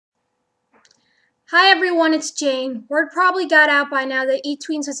Hi everyone, it's Jayne. Word probably got out by now that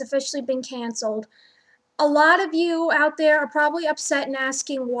Etweens has officially been canceled. A lot of you out there are probably upset and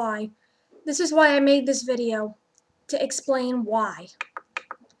asking why. This is why I made this video, to explain why.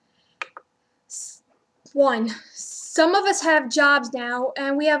 1. Some of us have jobs now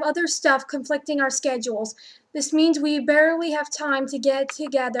and we have other stuff conflicting our schedules. This means we barely have time to get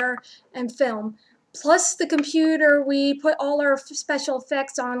together and film. Plus, the computer we put all our special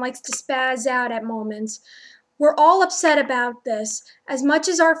effects on likes to spaz out at moments. We're all upset about this, as much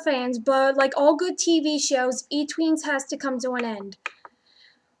as our fans, but like all good TV shows, Etweens has to come to an end.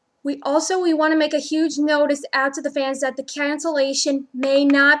 We want to make a huge notice out to the fans that the cancellation may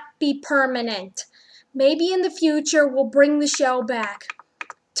not be permanent. Maybe in the future we'll bring the show back.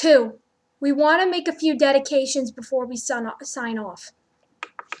 2. We want to make a few dedications before we sign off.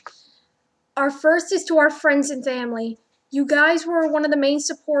 Our first is to our friends and family. You guys were one of the main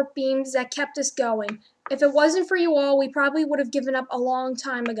support beams that kept us going. If it wasn't for you all, we probably would have given up a long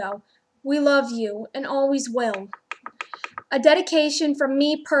time ago. We love you and always will. A dedication from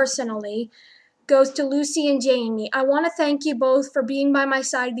me personally goes to Lucy and Jayne. I want to thank you both for being by my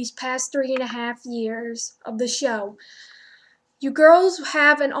side these past 3.5 years of the show. You girls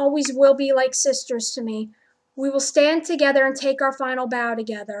have and always will be like sisters to me. We will stand together and take our final bow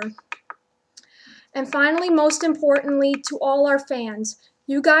together. And finally, most importantly, to all our fans,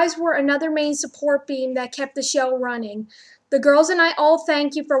 you guys were another main support beam that kept the show running. The girls and I all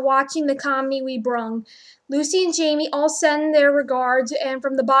thank you for watching the comedy we brung. Lucy and Jayne all send their regards, and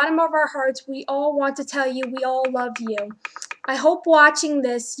from the bottom of our hearts, we all want to tell you we all love you. I hope watching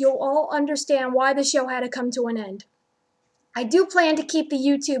this, you'll all understand why the show had to come to an end. I do plan to keep the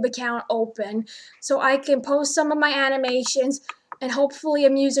YouTube account open so I can post some of my animations and hopefully a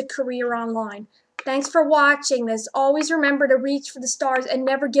music career online. Thanks for watching this. Always remember to reach for the stars and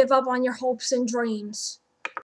never give up on your hopes and dreams.